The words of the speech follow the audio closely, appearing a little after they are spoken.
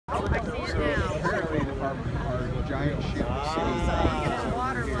giant ship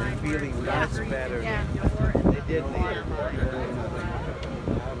Feeling much better. Yeah. They did leave.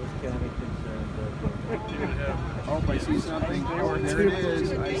 Oh, I see something. There it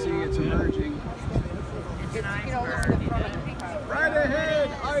is. I see it's emerging. It's an iceberg. Right ahead,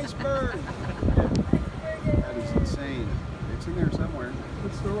 iceberg. That is insane. It's in there somewhere.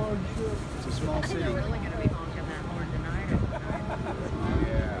 It's the wrong ship. It's a small city. They're really going to be honking that horn tonight.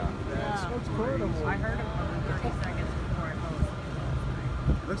 Yeah, that's crazy. I heard him for 30 seconds before I posted.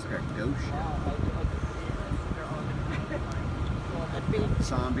 It looks like a ghost ship. They're all going to be like,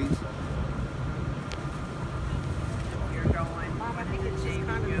 Zombies. you're going. Mom, I think it's just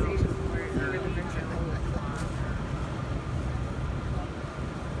condensation where it's really been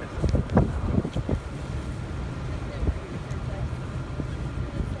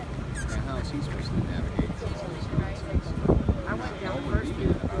How is he supposed to navigate? I went down first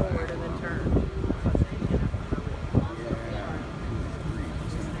forward and then turned. They're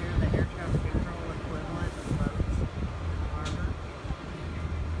the air traffic control equivalent of boats in the harbor.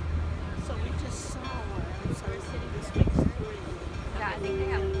 So we just saw one. So the city was fixed 3. Yeah, I think they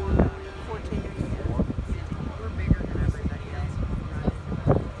have 14 years ago. We're bigger than everybody else.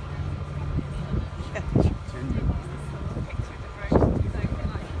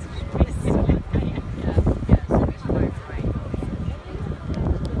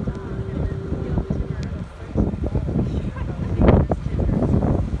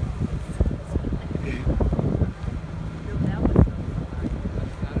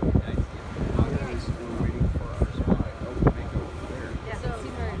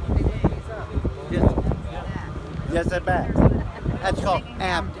 Yes, they're back. That's called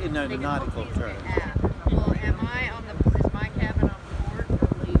aft in the nautical term. Well, am I on the? Is my cabin on port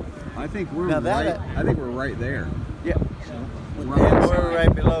or leeward? I think we're Now that- right. I think we're right there. Yeah. We're And on the we're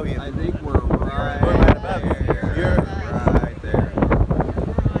right below you. I think we're right, We're right above you. there. You're right there. We're on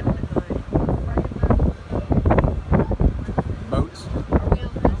Boats. the. Are we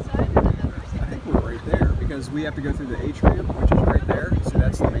on this side or the other I side? think we're right there because we have to go through the atrium, which is right there. So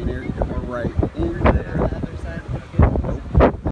that's the main area. And we're right in